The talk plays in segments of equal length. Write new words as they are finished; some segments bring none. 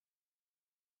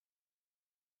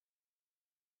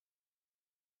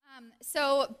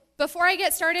So before I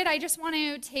get started, I just want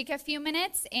to take a few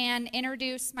minutes and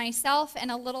introduce myself and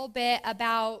a little bit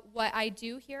about what I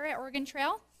do here at Oregon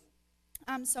Trail.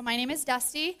 So my name is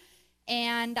Dusty,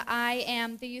 and I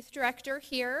am the youth director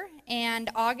here. And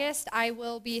August, I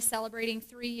will be celebrating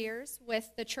 3 years with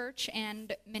the church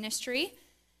and ministry.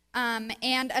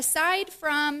 And aside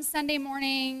from Sunday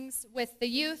mornings with the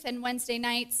youth and Wednesday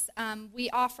nights, we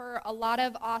offer a lot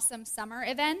of awesome summer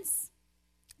events,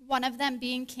 one of them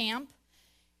being camp.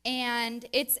 And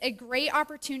it's a great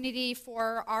opportunity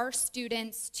for our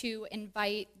students to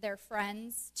invite their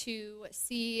friends to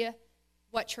see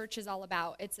what church is all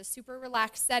about. It's a super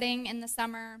relaxed setting in the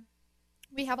summer.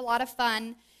 We have a lot of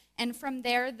fun. And from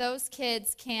there, those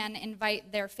kids can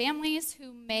invite their families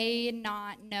who may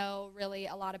not know really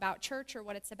a lot about church or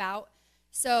what it's about.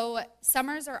 So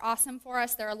summers are awesome for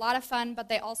us. They're a lot of fun, but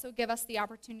they also give us the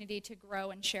opportunity to grow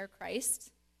and share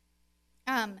Christ.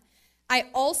 I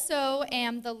also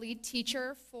am the lead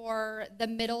teacher for the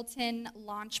Middleton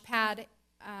Launchpad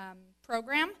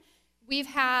program. We've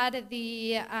had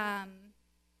the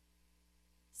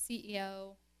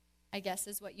CEO, I guess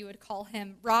is what you would call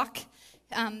him, Rock,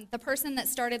 the person that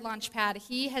started Launchpad.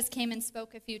 He has came and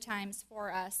spoke a few times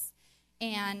for us.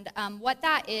 And what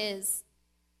that is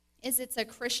it's a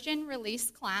Christian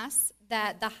release class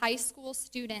that the high school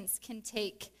students can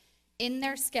take in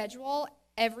their schedule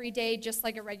every day, just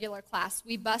like a regular class.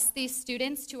 We bus these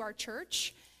students to our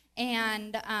church,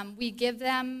 and we give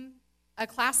them a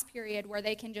class period where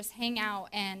they can just hang out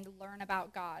and learn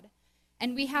about God.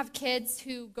 And we have kids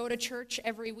who go to church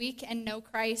every week and know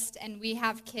Christ, and we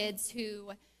have kids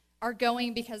who are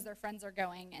going because their friends are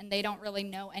going, and they don't really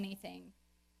know anything.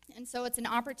 And so it's an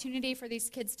opportunity for these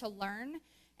kids to learn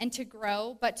and to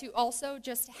grow, but to also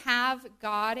just have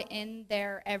God in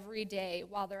there every day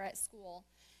while they're at school.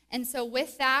 And so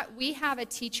with that, we have a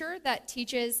teacher that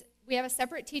teaches. We have a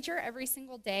separate teacher every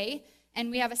single day,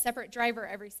 and we have a separate driver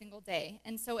every single day.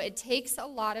 And so it takes a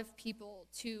lot of people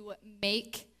to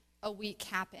make a week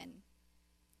happen.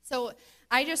 So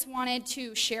I just wanted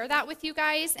to share that with you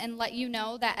guys and let you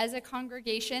know that as a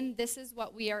congregation, this is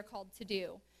what we are called to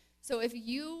do. So if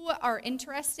you are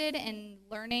interested in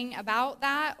learning about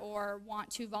that or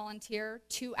want to volunteer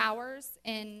 2 hours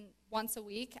once a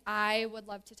week, I would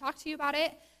love to talk to you about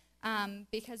it.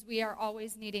 Because we are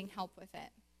always needing help with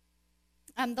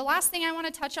it. The last thing I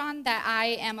want to touch on that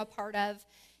I am a part of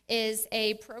is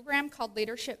a program called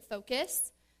Leadership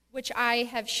Focus, which I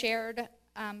have shared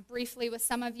briefly with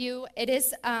some of you. It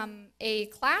is a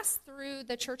class through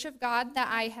the Church of God that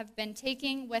I have been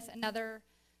taking with another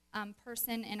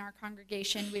person in our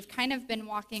congregation. We've kind of been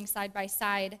walking side by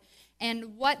side,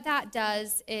 and what that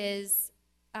does is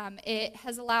it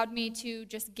has allowed me to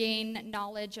just gain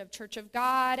knowledge of Church of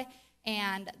God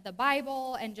and the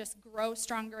Bible and just grow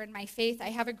stronger in my faith. I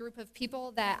have a group of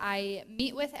people that I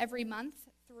meet with every month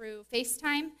through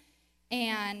FaceTime,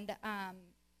 and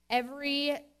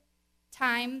every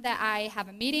time that I have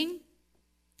a meeting,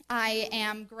 I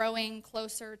am growing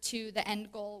closer to the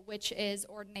end goal, which is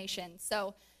ordination.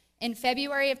 So in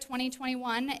February of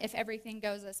 2021, if everything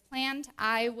goes as planned,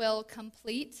 I will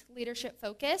complete Leadership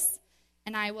Focus,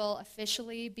 and I will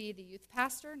officially be the youth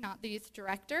pastor, not the youth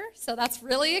director. So that's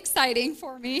really exciting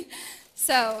for me.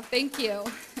 So thank you.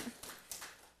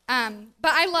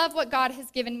 But I love what God has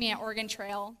given me at Oregon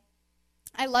Trail.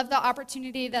 I love the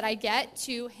opportunity that I get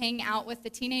to hang out with the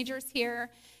teenagers here.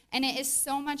 And it is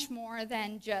so much more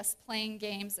than just playing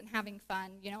games and having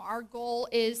fun. You know, our goal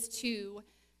is to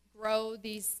grow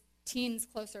these teens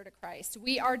closer to Christ.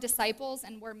 We are disciples,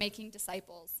 and we're making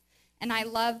disciples. And I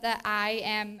love that I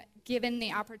am given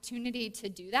the opportunity to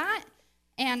do that.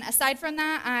 And aside from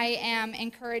that, I am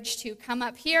encouraged to come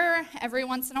up here every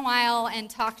once in a while and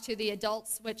talk to the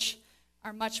adults, which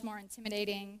are much more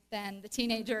intimidating than the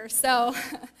teenagers. So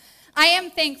I am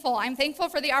thankful. I'm thankful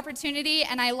for the opportunity,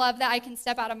 and I love that I can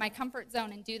step out of my comfort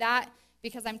zone and do that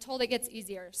because I'm told it gets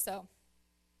easier. So,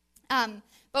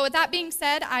 but with that being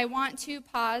said, I want to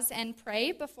pause and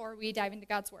pray before we dive into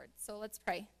God's word. So let's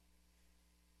pray.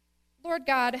 Lord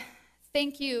God,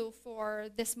 thank you for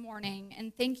this morning,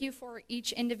 and thank you for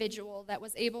each individual that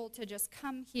was able to just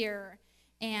come here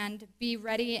and be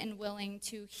ready and willing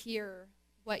to hear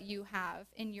what you have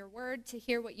in your word, to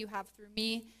hear what you have through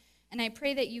me. And I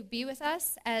pray that you be with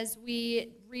us as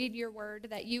we read your word,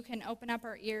 that you can open up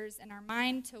our ears and our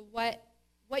mind to what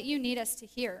you need us to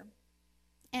hear.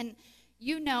 And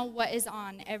you know what is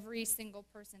on every single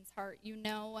person's heart. You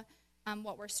know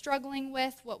what we're struggling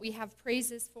with, what we have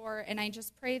praises for, and I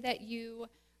just pray that you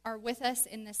are with us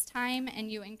in this time and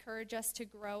you encourage us to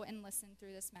grow and listen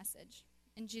through this message.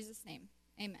 In Jesus' name,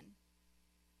 amen.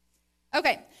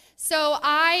 Okay, so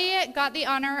I got the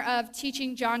honor of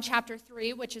teaching John chapter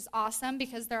 3, which is awesome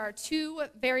because there are two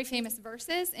very famous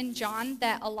verses in John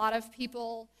that a lot of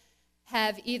people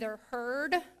have either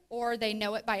heard or they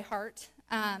know it by heart.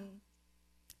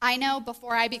 I know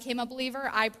before I became a believer,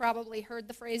 I probably heard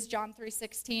the phrase John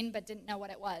 3:16, but didn't know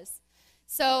what it was.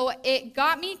 So it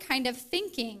got me kind of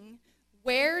thinking,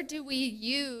 where do we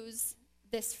use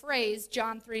this phrase,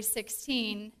 John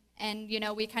 3:16, and,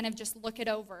 we kind of just look it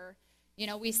over.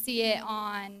 We see it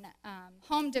on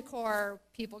home decor,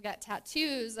 people get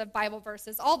tattoos of Bible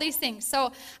verses, all these things.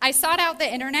 So I sought out the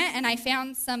internet, and I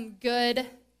found some good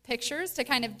pictures to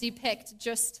kind of depict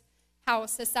just how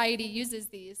society uses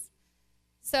these.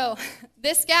 So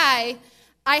this guy,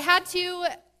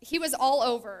 he was all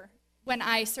over when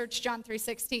I searched John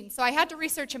 3:16. So I had to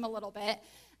research him a little bit.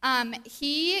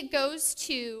 He goes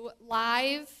to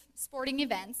live sporting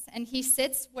events, and he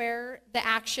sits where the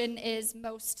action is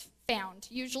most found,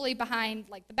 usually behind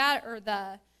like the bat or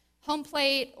the home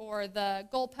plate or the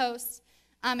goalpost.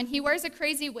 And he wears a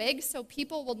crazy wig, so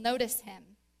people will notice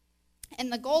him.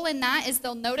 And the goal in that is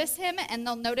they'll notice him and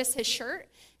they'll notice his shirt.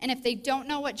 And if they don't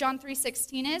know what John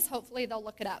 3:16 is, hopefully they'll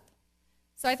look it up.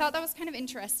 So I thought that was kind of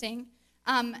interesting.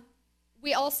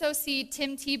 We also see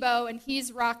Tim Tebow, and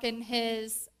he's rocking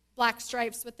his black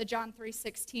stripes with the John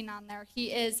 3:16 on there.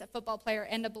 He is a football player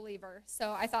and a believer.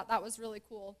 So I thought that was really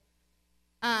cool.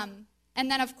 And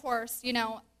then, of course,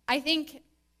 I think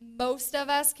most of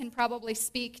us can probably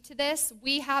speak to this.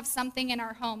 We have something in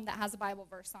our home that has a Bible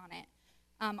verse on it.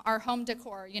 Our home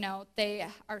decor, they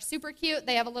are super cute.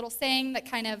 They have a little saying that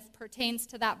kind of pertains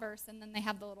to that verse, and then they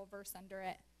have the little verse under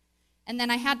it. And then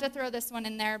I had to throw this one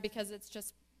in there because it's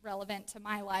just relevant to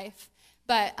my life.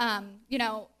 But,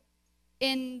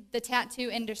 in the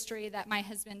tattoo industry that my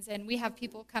husband's in, we have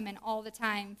people come in all the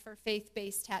time for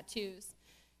faith-based tattoos.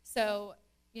 So,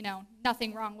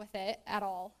 nothing wrong with it at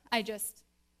all. I just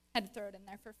had to throw it in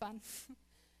there for fun.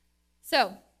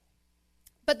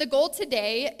 But the goal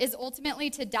today is ultimately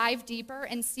to dive deeper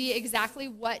and see exactly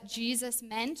what Jesus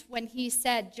meant when he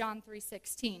said John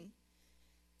 3:16.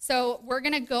 So we're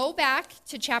going to go back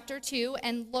to chapter 2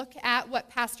 and look at what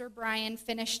Pastor Brian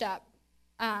finished up.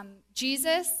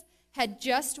 Jesus had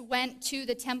just went to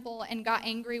the temple and got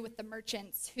angry with the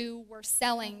merchants who were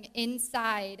selling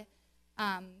inside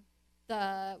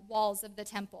the walls of the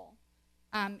temple.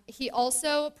 He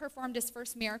also performed his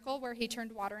first miracle where he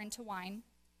turned water into wine.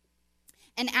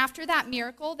 And after that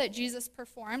miracle that Jesus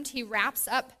performed, he wraps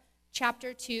up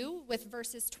chapter 2 with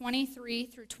verses 23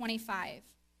 through 25.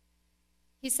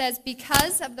 He says,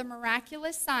 because of the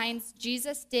miraculous signs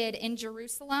Jesus did in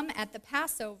Jerusalem at the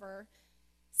Passover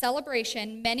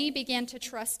celebration, many began to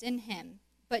trust in him.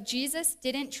 But Jesus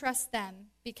didn't trust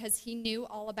them because he knew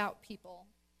all about people.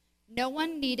 No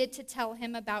one needed to tell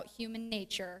him about human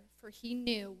nature, for he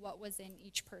knew what was in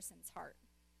each person's heart.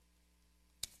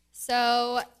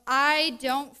 So I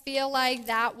don't feel like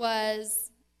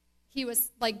he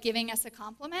was like giving us a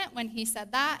compliment when he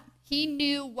said that. He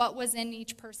knew what was in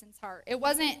each person's heart. It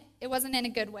wasn't in a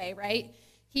good way, right?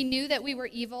 He knew that we were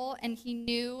evil, and he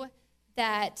knew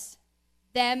that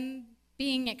them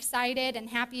being excited and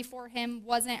happy for him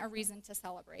wasn't a reason to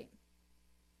celebrate.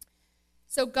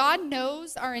 So God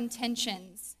knows our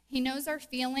intentions. He knows our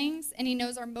feelings, and he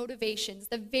knows our motivations,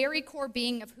 the very core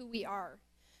being of who we are.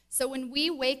 So when we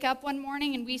wake up one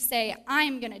morning and we say,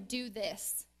 I'm going to do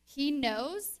this, he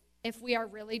knows if we are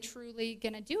really, truly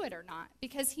going to do it or not,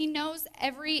 because he knows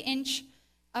every inch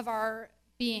of our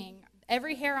being,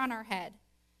 every hair on our head.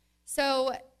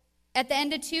 So at the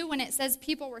end of 2, when it says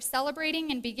people were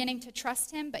celebrating and beginning to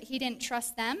trust him, but he didn't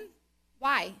trust them,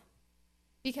 why?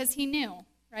 Because he knew,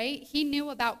 right? He knew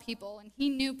about people, and he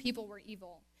knew people were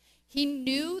evil. He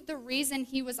knew the reason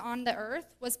he was on the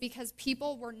earth was because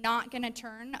people were not going to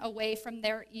turn away from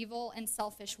their evil and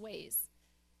selfish ways.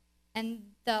 And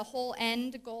the whole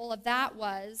end goal of that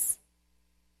was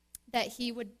that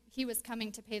he was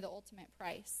coming to pay the ultimate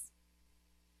price.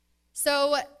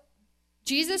 So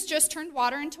Jesus just turned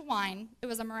water into wine. It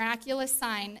was a miraculous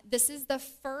sign. This is the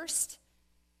first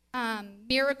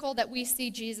miracle that we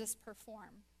see Jesus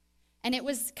perform. And it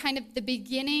was kind of the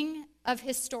beginning of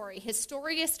his story. His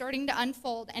story is starting to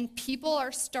unfold, and people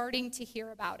are starting to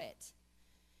hear about it.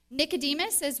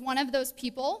 Nicodemus is one of those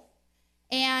people,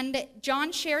 and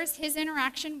John shares his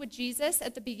interaction with Jesus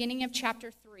at the beginning of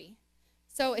chapter 3.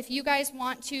 So if you guys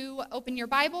want to open your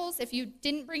Bibles, if you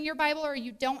didn't bring your Bible or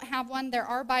you don't have one, there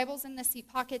are Bibles in the seat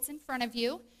pockets in front of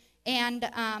you. And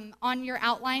on your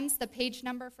outlines, the page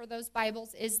number for those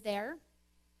Bibles is there.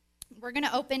 We're going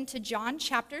to open to John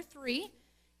chapter 3,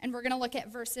 and we're going to look at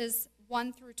verses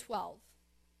 1 through 12.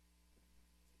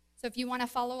 So if you want to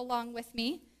follow along with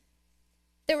me,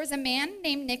 there was a man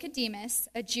named Nicodemus,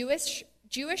 a Jewish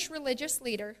religious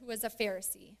leader who was a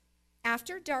Pharisee.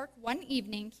 After dark one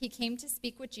evening, he came to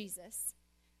speak with Jesus.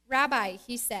 "Rabbi,"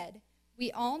 he said,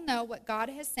 "we all know what God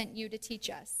has sent you to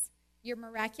teach us. Your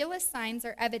miraculous signs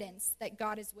are evidence that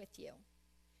God is with you."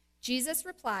 Jesus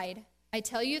replied, "I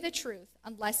tell you the truth,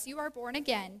 unless you are born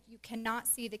again, you cannot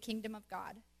see the kingdom of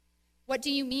God." "What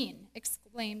do you mean?"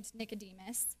 exclaimed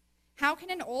Nicodemus. "How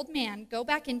can an old man go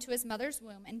back into his mother's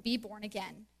womb and be born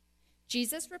again?"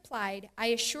 Jesus replied, "I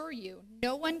assure you,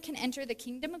 no one can enter the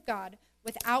kingdom of God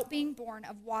without being born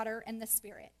of water and the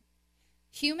Spirit.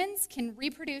 Humans can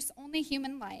reproduce only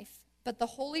human life, but the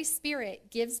Holy Spirit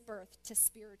gives birth to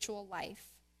spiritual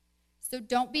life. So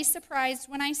don't be surprised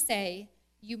when I say,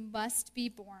 you must be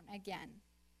born again.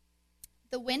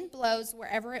 The wind blows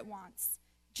wherever it wants,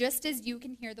 just as you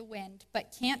can hear the wind,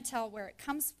 but can't tell where it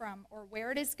comes from or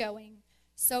where it is going,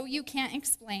 so you can't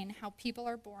explain how people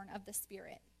are born of the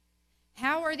Spirit."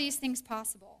 "How are these things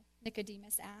possible?"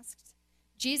 Nicodemus asked.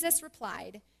 Jesus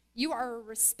replied, "You are a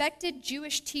respected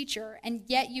Jewish teacher, and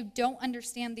yet you don't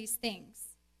understand these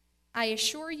things. I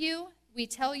assure you, we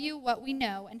tell you what we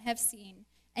know and have seen,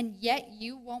 and yet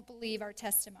you won't believe our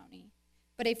testimony.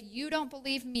 But if you don't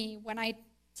believe me when I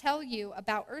tell you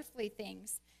about earthly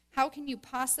things, how can you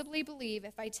possibly believe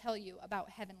if I tell you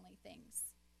about heavenly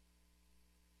things?"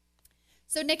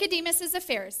 So Nicodemus is a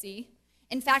Pharisee.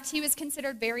 In fact, he was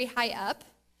considered very high up,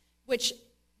 which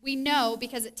we know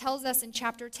because it tells us in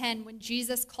chapter 10 when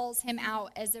Jesus calls him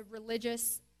out as a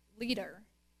religious leader.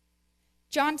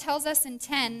 John tells us in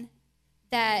 10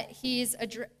 that he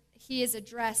is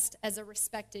addressed as a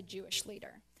respected Jewish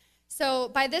leader. So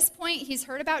by this point, he's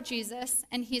heard about Jesus,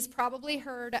 and he's probably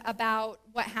heard about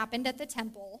what happened at the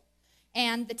temple,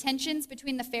 and the tensions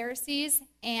between the Pharisees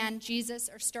and Jesus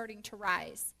are starting to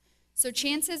rise. So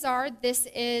chances are this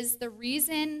is the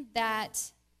reason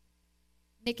that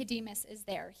Nicodemus is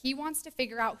there. He wants to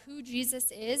figure out who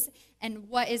Jesus is and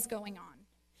what is going on,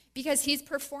 because he's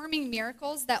performing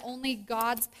miracles that only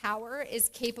God's power is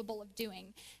capable of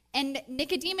doing. And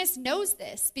Nicodemus knows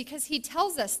this because he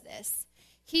tells us this.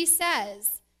 He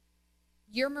says,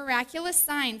 "Your miraculous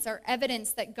signs are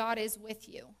evidence that God is with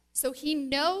you." So he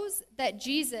knows that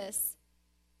Jesus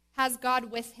has God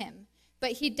with him,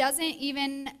 but he doesn't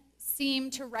even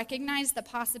seem to recognize the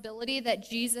possibility that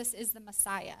Jesus is the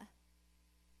Messiah.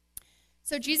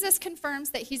 So Jesus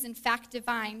confirms that he's in fact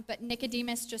divine, but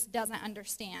Nicodemus just doesn't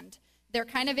understand. They're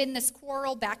kind of in this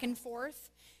quarrel back and forth,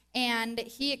 and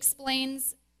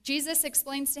Jesus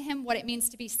explains to him what it means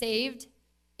to be saved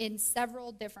in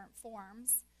several different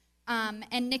forms.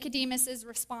 And Nicodemus's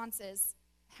response is,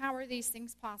 "How are these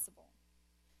things possible?"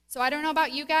 So I don't know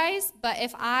about you guys, but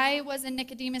if I was in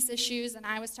Nicodemus's shoes and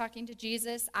I was talking to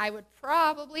Jesus, I would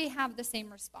probably have the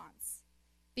same response,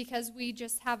 because we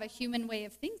just have a human way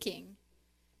of thinking.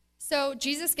 So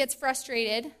Jesus gets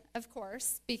frustrated, of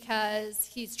course, because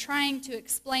he's trying to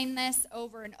explain this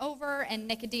over and over, and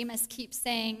Nicodemus keeps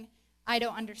saying, "I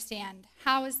don't understand.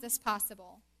 How is this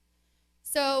possible?"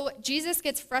 So Jesus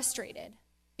gets frustrated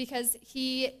because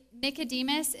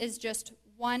Nicodemus is just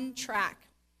one track.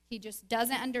 He just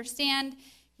doesn't understand.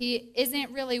 He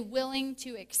isn't really willing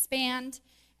to expand.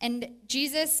 And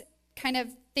Jesus kind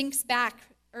of thinks back,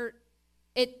 or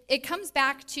it comes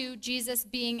back to Jesus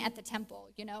being at the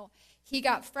temple. He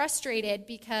got frustrated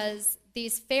because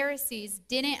these Pharisees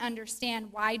didn't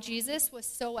understand why Jesus was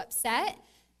so upset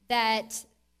that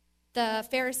the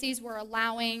Pharisees were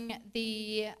allowing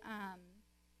the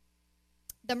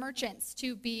merchants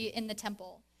to be in the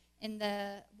temple, in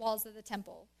the walls of the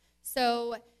temple.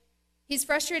 So he's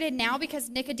frustrated now because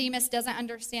Nicodemus doesn't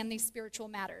understand these spiritual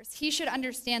matters. He should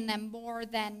understand them more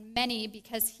than many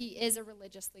because he is a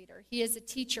religious leader. He is a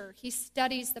teacher. He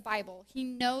studies the Bible. He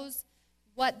knows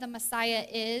what the Messiah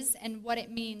is and what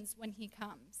it means when he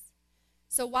comes.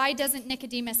 So why doesn't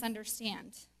Nicodemus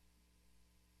understand?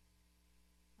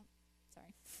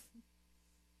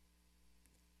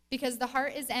 Because the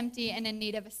heart is empty and in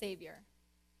need of a Savior.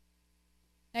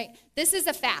 Right? This is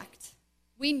a fact.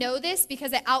 We know this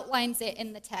because it outlines it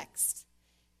in the text.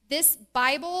 This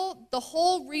Bible, the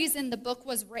whole reason the book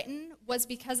was written was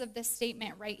because of this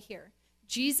statement right here.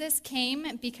 Jesus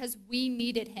came because we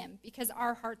needed him, because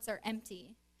our hearts are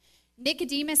empty.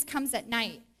 Nicodemus comes at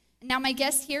night. Now, my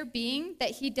guess here being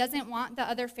that he doesn't want the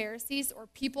other Pharisees, or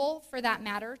people for that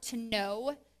matter, to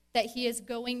know that he is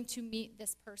going to meet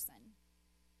this person.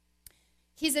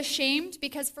 He's ashamed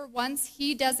because for once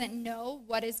he doesn't know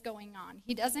what is going on.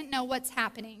 He doesn't know what's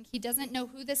happening. He doesn't know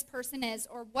who this person is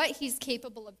or what he's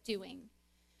capable of doing.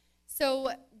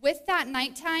 So with that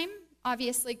nighttime,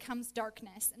 obviously comes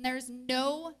darkness. And there's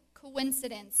no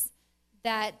coincidence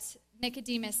that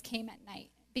Nicodemus came at night,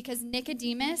 because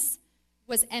Nicodemus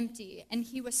was empty and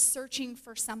he was searching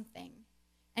for something.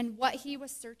 And what he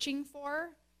was searching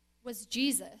for was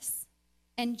Jesus.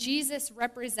 And Jesus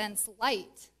represents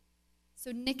light.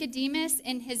 So Nicodemus,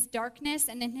 in his darkness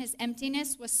and in his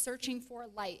emptiness, was searching for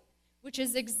light, which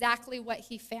is exactly what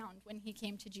he found when he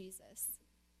came to Jesus.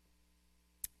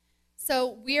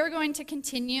 So we are going to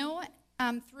continue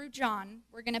through John.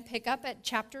 We're going to pick up at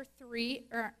chapter 3,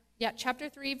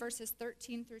 verses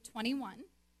 13 through 21.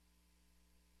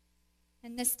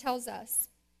 And this tells us,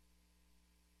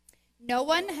 "No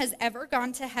one has ever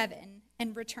gone to heaven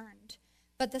and returned,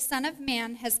 but the Son of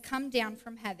Man has come down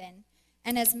from heaven.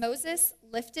 And as Moses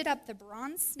lifted up the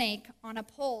bronze snake on a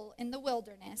pole in the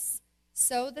wilderness,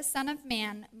 so the Son of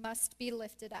Man must be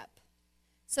lifted up,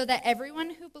 so that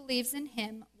everyone who believes in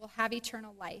him will have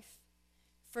eternal life.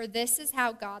 For this is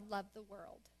how God loved the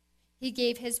world. He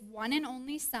gave his one and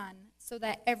only Son, so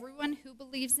that everyone who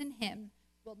believes in him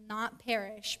will not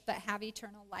perish but have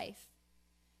eternal life.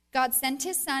 God sent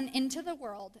his Son into the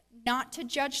world, not to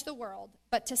judge the world,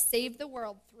 but to save the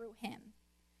world through him.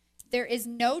 There is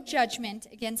no judgment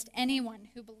against anyone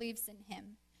who believes in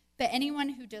him, but anyone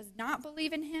who does not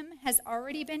believe in him has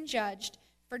already been judged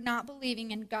for not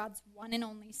believing in God's one and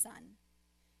only Son.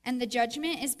 And the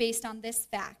judgment is based on this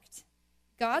fact: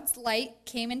 God's light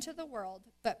came into the world,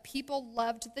 but people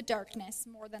loved the darkness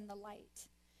more than the light,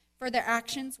 for their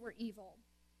actions were evil.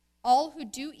 All who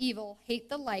do evil hate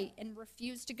the light and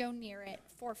refuse to go near it,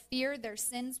 for fear their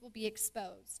sins will be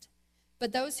exposed.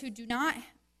 But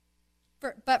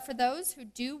for those who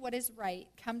do what is right,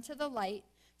 come to the light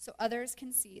so others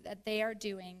can see that they are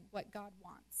doing what God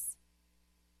wants."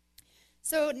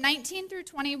 So 19 through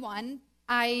 21,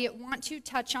 I want to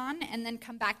touch on and then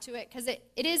come back to it, because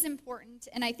it is important,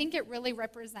 and I think it really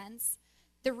represents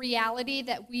the reality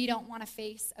that we don't want to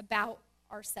face about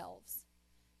ourselves.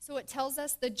 So it tells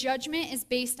us the judgment is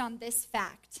based on this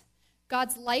fact: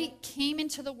 God's light came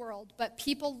into the world, but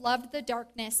people loved the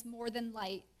darkness more than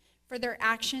light, for their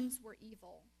actions were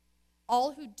evil.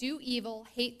 All who do evil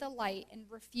hate the light and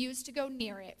refuse to go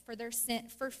near it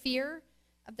for fear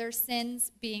of their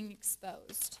sins being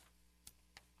exposed.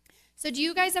 So do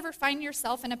you guys ever find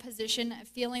yourself in a position of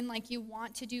feeling like you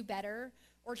want to do better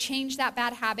or change that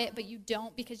bad habit, but you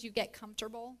don't because you get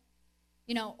comfortable?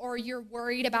 Or you're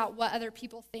worried about what other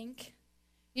people think?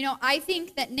 I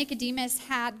think that Nicodemus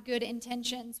had good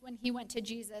intentions when he went to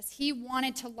Jesus. He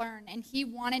wanted to learn, and he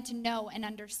wanted to know and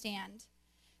understand.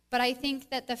 But I think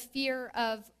that the fear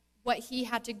of what he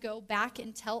had to go back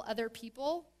and tell other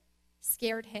people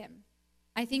scared him.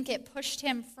 I think it pushed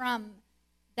him from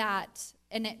that,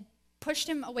 and it pushed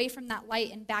him away from that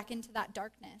light and back into that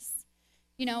darkness.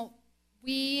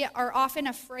 We are often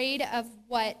afraid of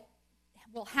what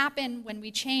will happen when we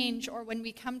change or when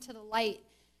we come to the light.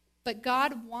 But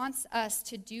God wants us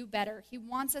to do better. He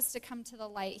wants us to come to the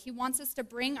light. He wants us to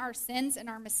bring our sins and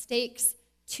our mistakes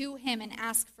to him and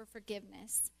ask for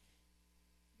forgiveness.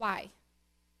 Why?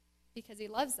 Because he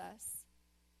loves us.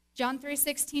 John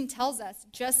 3:16 tells us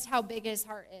just how big his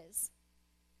heart is.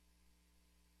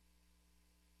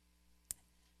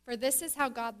 For this is how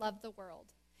God loved the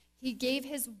world. He gave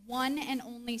his one and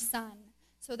only Son,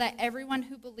 so that everyone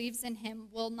who believes in him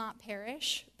will not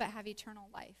perish, but have eternal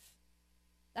life.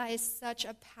 That is such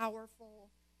a powerful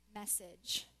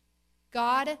message.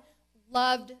 God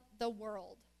loved the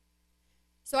world.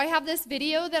 So I have this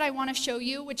video that I want to show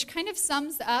you, which kind of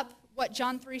sums up what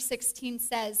John 3:16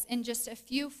 says in just a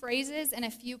few phrases and a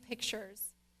few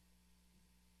pictures.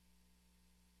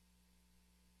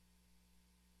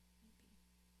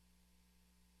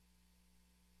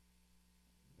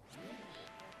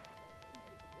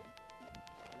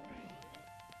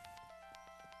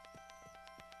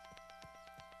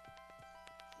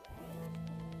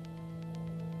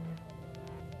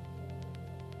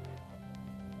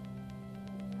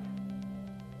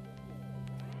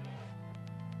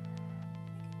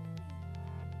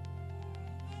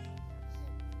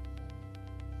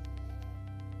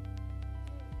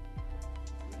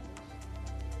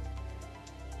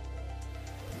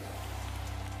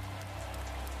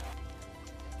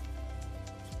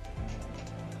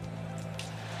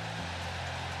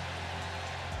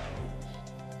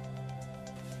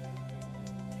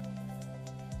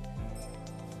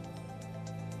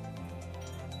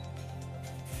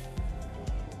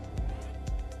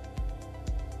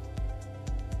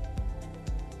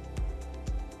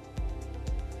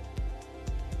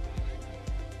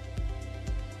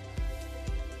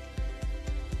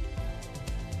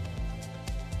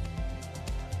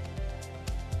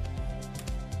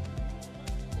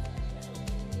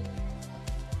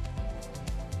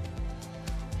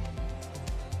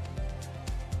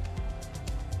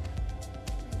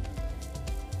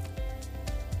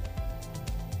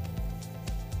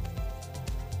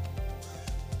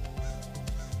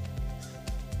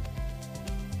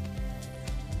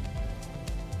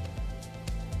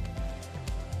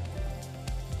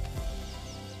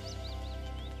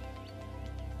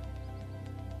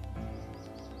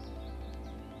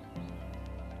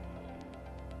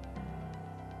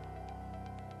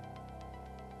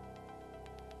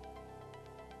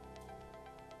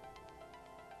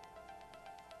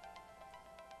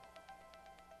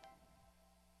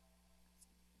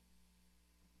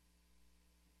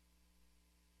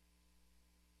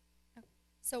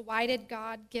 So why did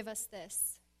God give us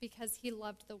this? Because he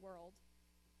loved the world.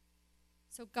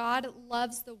 So God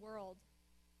loves the world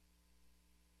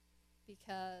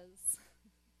because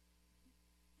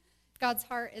God's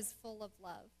heart is full of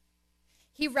love.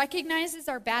 He recognizes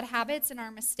our bad habits and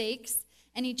our mistakes,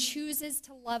 and he chooses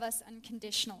to love us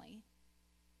unconditionally.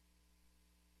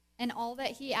 And all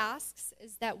that he asks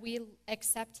is that we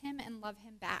accept him and love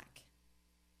him back.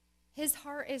 His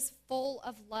heart is full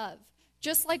of love.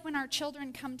 Just like when our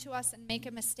children come to us and make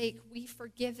a mistake, we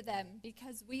forgive them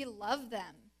because we love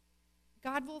them.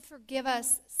 God will forgive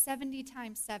us 70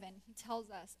 times 7, he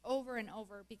tells us over and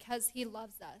over, because he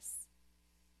loves us.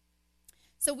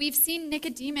 So we've seen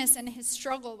Nicodemus and his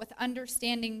struggle with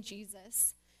understanding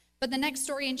Jesus. But the next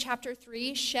story in chapter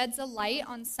 3 sheds a light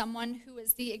on someone who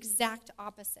is the exact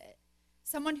opposite.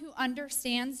 Someone who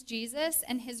understands Jesus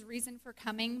and his reason for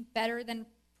coming better than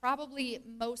probably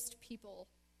most people.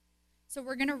 So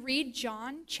we're going to read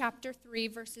John chapter 3,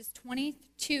 verses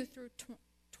 22 through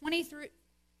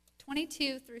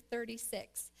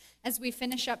 36 as we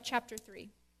finish up chapter 3.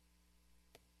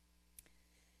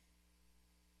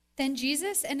 Then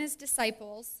Jesus and his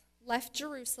disciples left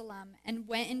Jerusalem and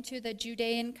went into the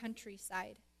Judean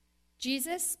countryside.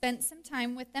 Jesus spent some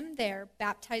time with them there,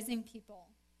 baptizing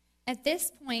people. At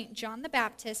this point, John the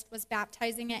Baptist was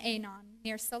baptizing at Aenon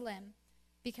near Salim,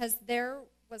 because there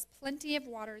was plenty of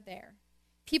water there.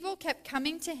 People kept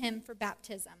coming to him for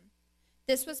baptism.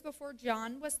 This was before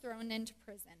John was thrown into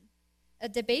prison. A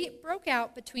debate broke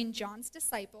out between John's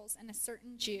disciples and a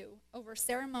certain Jew over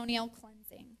ceremonial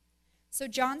cleansing. So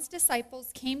John's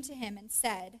disciples came to him and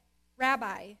said,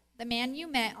 "Rabbi, the man you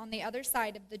met on the other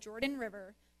side of the Jordan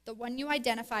River, the one you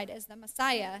identified as the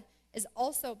Messiah, is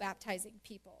also baptizing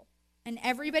people, and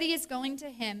everybody is going to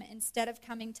him instead of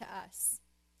coming to us."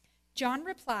 John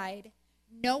replied,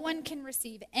 "No one can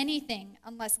receive anything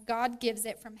unless God gives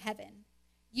it from heaven.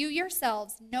 You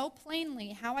yourselves know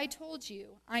plainly how I told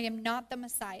you I am not the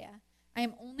Messiah. I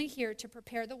am only here to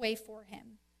prepare the way for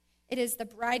him. It is the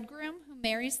bridegroom who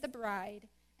marries the bride,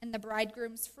 and the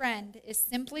bridegroom's friend is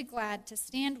simply glad to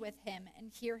stand with him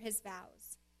and hear his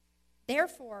vows.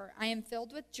 Therefore, I am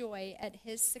filled with joy at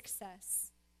his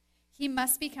success. He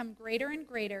must become greater and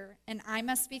greater, and I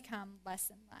must become less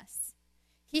and less.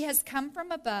 He has come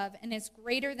from above and is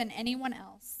greater than anyone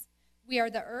else. We are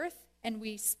the earth, and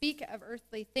we speak of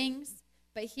earthly things,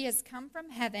 but he has come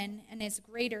from heaven and is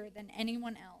greater than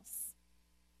anyone else.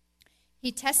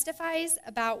 He testifies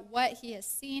about what he has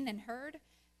seen and heard,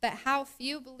 but how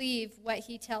few believe what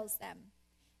he tells them.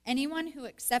 Anyone who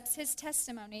accepts his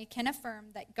testimony can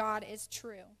affirm that God is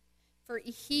true, for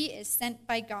he is sent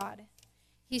by God.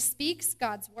 He speaks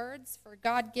God's words, for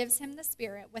God gives him the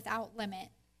Spirit without limit.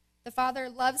 The Father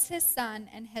loves his Son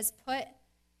and has put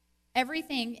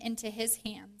everything into his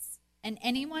hands. And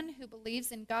anyone who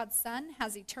believes in God's Son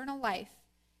has eternal life.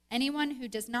 Anyone who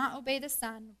does not obey the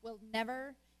Son will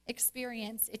never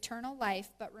experience eternal life,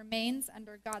 but remains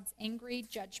under God's angry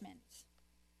judgment.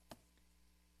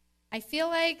 I feel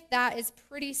like that is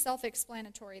pretty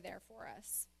self-explanatory there for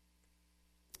us.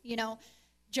 You know,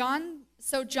 John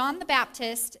the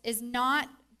Baptist is not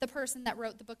the person that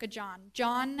wrote the book of John.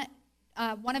 John,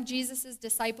 one of Jesus'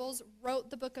 disciples,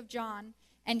 wrote the book of John,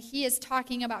 and he is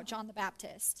talking about John the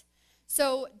Baptist.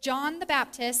 So John the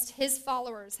Baptist, his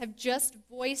followers, have just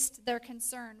voiced their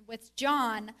concern with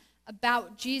John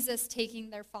about Jesus taking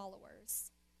their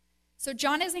followers. So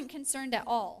John isn't concerned at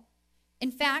all.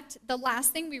 In fact, the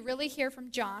last thing we really hear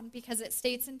from John, because it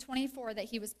states in 24 that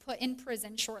he was put in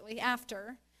prison shortly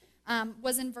after,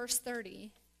 was in verse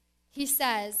 30. He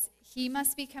says, "He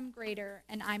must become greater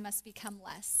and I must become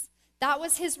less." That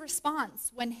was his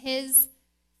response when his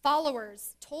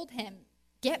followers told him,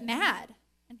 "Get mad."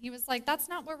 And he was like, "That's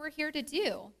not what we're here to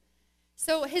do."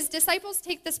 So his disciples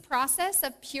take this process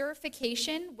of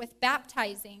purification with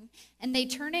baptizing, and they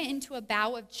turn it into a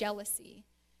bow of jealousy.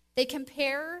 They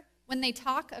compare when they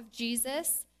talk of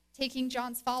Jesus taking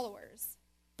John's followers.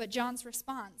 But John's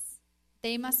response,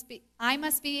 he must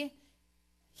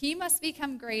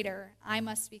become greater, I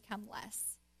must become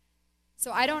less.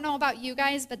 So I don't know about you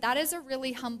guys, but that is a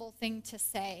really humble thing to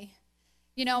say.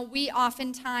 You know, we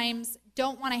oftentimes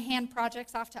don't want to hand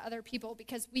projects off to other people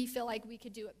because we feel like we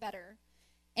could do it better.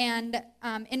 And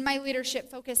in my leadership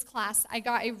focus class, I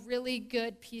got a really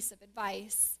good piece of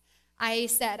advice. I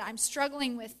said, I'm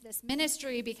struggling with this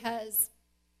ministry because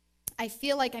I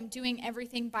feel like I'm doing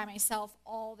everything by myself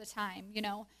all the time. You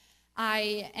know,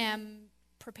 I am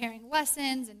preparing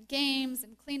lessons and games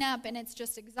and cleanup, and it's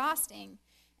just exhausting.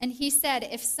 And he said,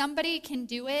 if somebody can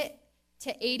do it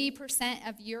to 80%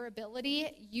 of your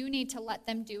ability, you need to let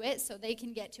them do it so they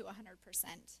can get to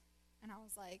 100%. And I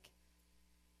was like,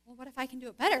 well, what if I can do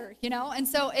it better, And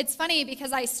so it's funny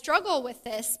because I struggle with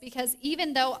this because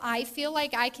even though I feel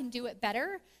like I can do it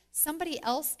better, somebody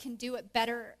else can do it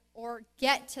better or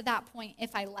get to that point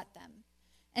if I let them.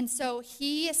 And so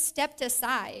he stepped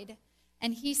aside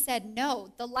and he said,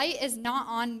 no, the light is not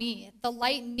on me. The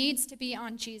light needs to be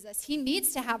on Jesus. He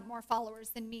needs to have more followers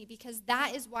than me because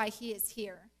that is why he is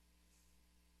here.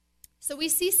 So we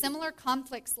see similar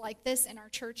conflicts like this in our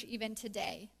church even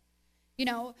today.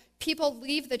 People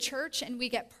leave the church and we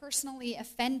get personally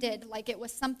offended like it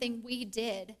was something we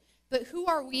did. But who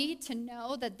are we to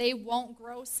know that they won't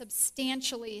grow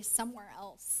substantially somewhere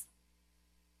else?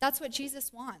 That's what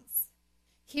Jesus wants.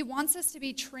 He wants us to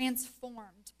be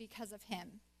transformed because of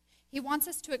him. He wants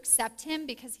us to accept him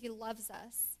because he loves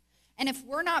us. And if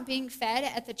we're not being fed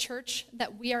at the church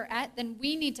that we are at, then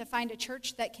we need to find a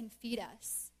church that can feed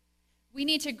us. We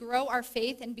need to grow our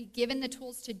faith and be given the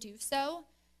tools to do so.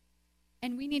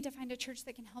 And we need to find a church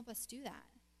that can help us do that.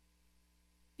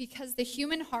 Because the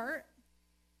human heart,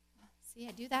 see,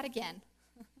 I do that again.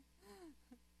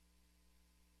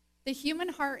 The human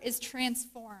heart is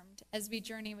transformed as we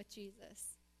journey with Jesus.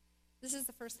 This is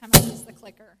the first time I've used the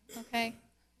clicker, okay?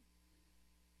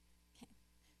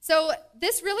 So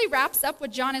this really wraps up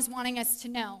what John is wanting us to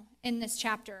know in this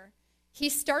chapter. He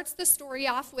starts the story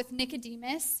off with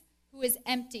Nicodemus, who is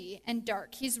empty and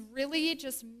dark. He's really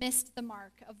just missed the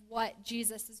mark of what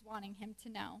Jesus is wanting him to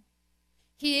know.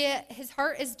 His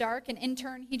heart is dark, and in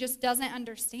turn, he just doesn't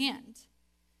understand.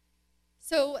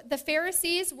 So the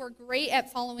Pharisees were great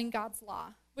at following God's law,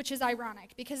 which is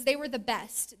ironic because they were the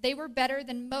best. They were better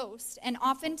than most, and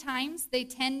oftentimes they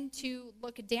tend to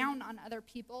look down on other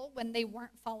people when they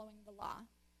weren't following the law.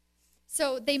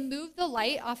 So they moved the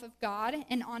light off of God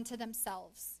and onto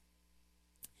themselves.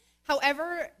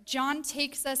 However, John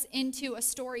takes us into a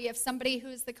story of somebody who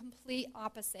is the complete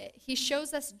opposite. He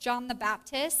shows us John the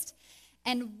Baptist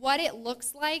and what it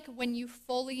looks like when you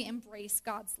fully embrace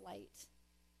God's light.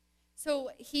 So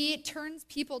he turns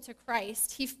people to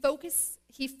Christ. He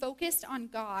focused on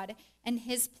God and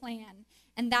his plan,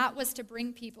 and that was to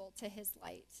bring people to his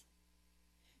light.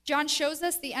 John shows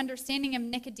us the understanding of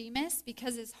Nicodemus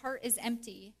because his heart is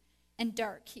empty and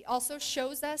dark. He also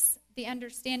shows us the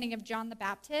understanding of John the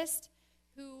Baptist,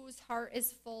 whose heart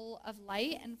is full of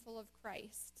light and full of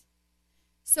Christ.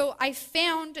 So I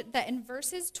found that in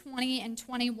verses 20 and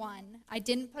 21, I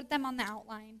didn't put them on the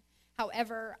outline.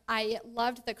 However, I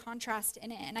loved the contrast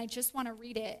in it, and I just want to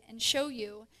read it and show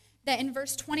you that in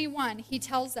verse 21,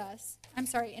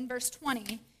 in verse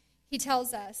 20, he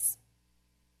tells us,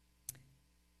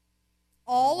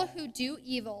 all who do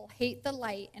evil hate the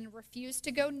light and refuse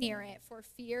to go near it for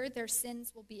fear their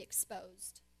sins will be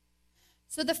exposed.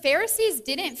 So the Pharisees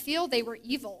didn't feel they were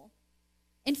evil.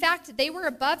 In fact, they were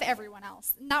above everyone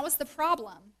else, and that was the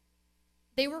problem.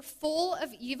 They were full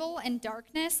of evil and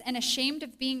darkness and ashamed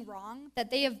of being wrong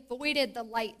that they avoided the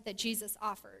light that Jesus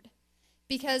offered.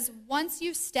 Because once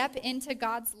you step into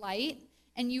God's light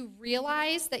and you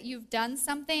realize that you've done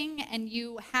something and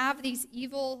you have these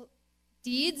evil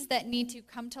deeds that need to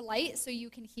come to light so you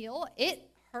can heal, it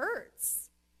hurts.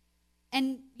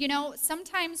 And,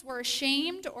 sometimes we're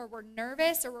ashamed or we're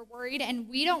nervous or we're worried and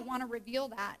we don't want to reveal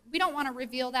that. We don't want to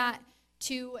reveal that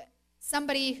to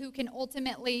somebody who can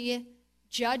ultimately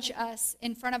judge us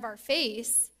in front of our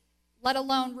face, let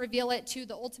alone reveal it to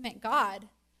the ultimate God.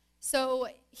 So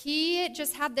he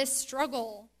just had this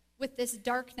struggle with this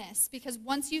darkness because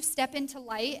once you step into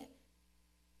light,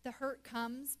 the hurt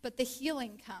comes, but the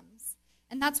healing comes.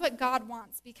 And that's what God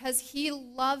wants because he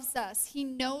loves us. He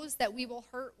knows that we will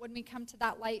hurt when we come to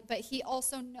that light, but he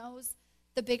also knows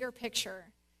the bigger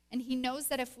picture. And he knows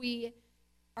that if we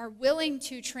are willing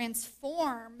to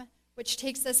transform, which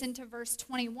takes us into verse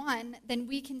 21, then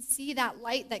we can see that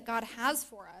light that God has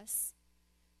for us.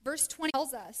 Verse 20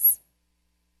 tells us,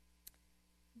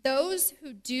 those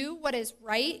who do what is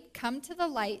right come to the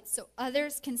light so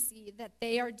others can see that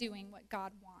they are doing what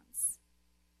God wants.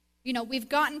 We've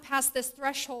gotten past this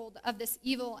threshold of this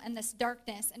evil and this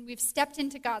darkness, and we've stepped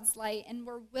into God's light, and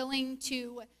we're willing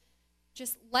to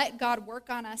just let God work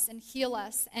on us and heal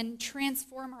us and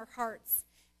transform our hearts.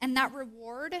 And that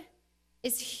reward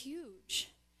is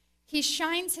huge. He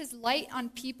shines his light on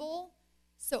people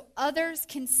so others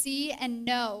can see and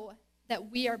know that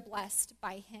we are blessed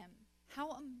by him.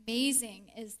 How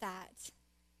amazing is that?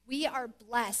 We are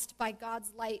blessed by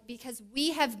God's light because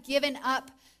we have given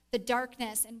up the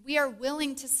darkness and we are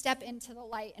willing to step into the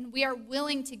light and we are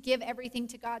willing to give everything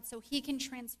to God so he can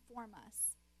transform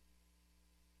us.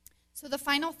 So the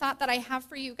final thought that I have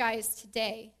for you guys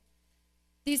today,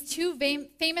 these two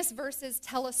famous verses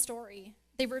tell a story.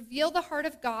 They reveal the heart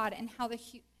of God and how the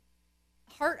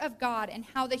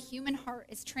human heart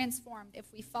is transformed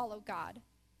if we follow God.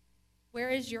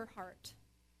 Where is your heart?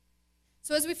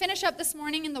 So as we finish up this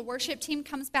morning and the worship team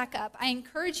comes back up, I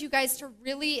encourage you guys to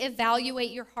really evaluate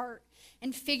your heart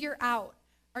and figure out,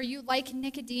 are you like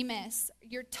Nicodemus?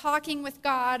 You're talking with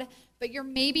God, but you're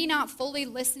maybe not fully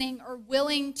listening or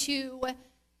willing to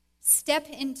step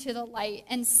into the light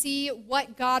and see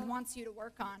what God wants you to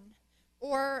work on.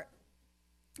 Or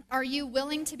are you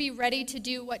willing to be ready to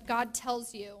do what God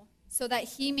tells you so that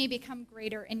he may become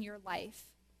greater in your life?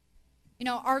 You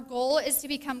know, our goal is to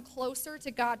become closer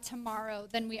to God tomorrow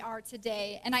than we are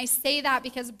today. And I say that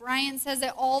because Brian says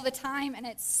it all the time, and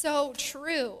it's so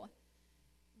true.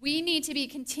 We need to be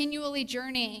continually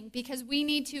journeying because we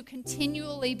need to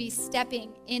continually be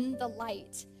stepping in the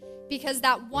light. Because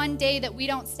that one day that we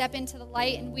don't step into the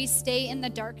light and we stay in the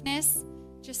darkness,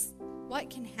 just what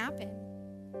can happen?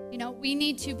 You know, we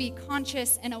need to be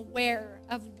conscious and aware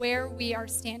of where we are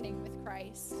standing with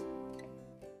Christ.